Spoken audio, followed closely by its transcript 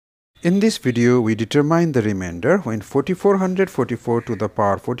In this video, we determine the remainder when 4444 to the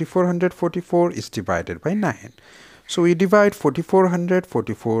power 4444 is divided by 9. So we divide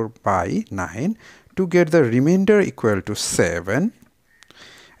 4444 by 9 to get the remainder equal to 7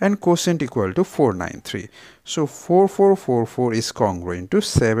 and quotient equal to 493. So 4444 is congruent to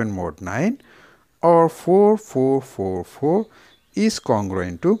 7 mod 9, or 4444 is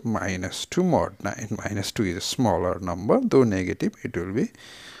congruent to minus 2 mod 9. Minus 2 is a smaller number, though negative it will be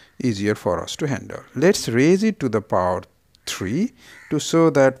easier for us to handle. Let's raise it to the power 3 to show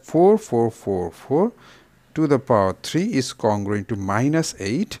that 4444 to the power 3 is congruent to minus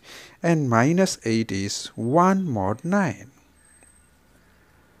 8, and minus 8 is 1 mod 9.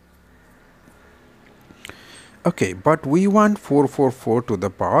 Okay, but we want 444 to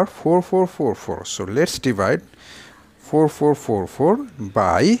the power 4444. So let's divide 4444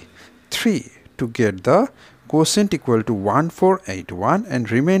 by 3 to get the quotient equal to 1481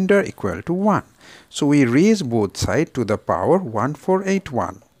 and remainder equal to 1. So we raise both sides to the power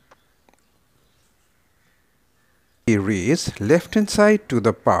 1481. We raise left hand side to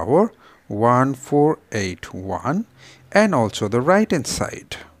the power 1481 and also the right hand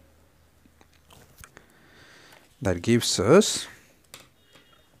side. That gives us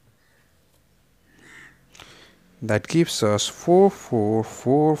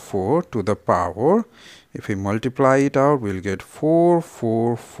 4444 to the power. If we multiply it out, we'll get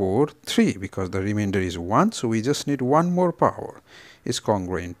 4443 because the remainder is 1. So we just need one more power. Is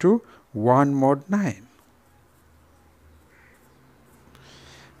congruent to 1 mod 9.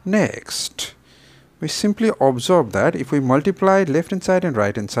 Next, we simply observe that if we multiply left hand side and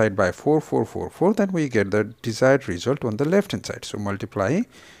right hand side by 4444, then we get the desired result on the left hand side. So multiply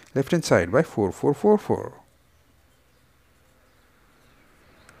left hand side by 4444.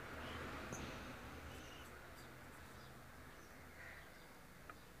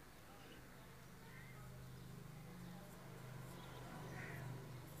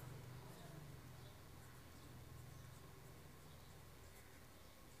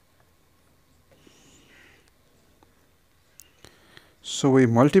 So we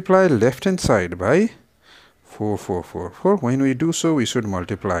multiply left hand side by 4444. When we do so, we should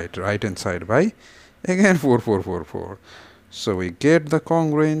multiply it right hand side by again 4444. So we get the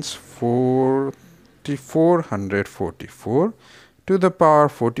congruence 4444 to the power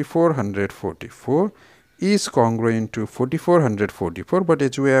 4444 is congruent to 4444, but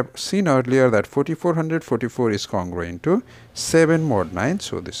as we have seen earlier that 4444 is congruent to 7 mod 9,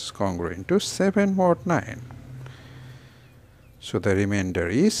 so this is congruent to 7 mod 9. So the remainder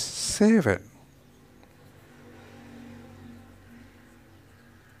is 7.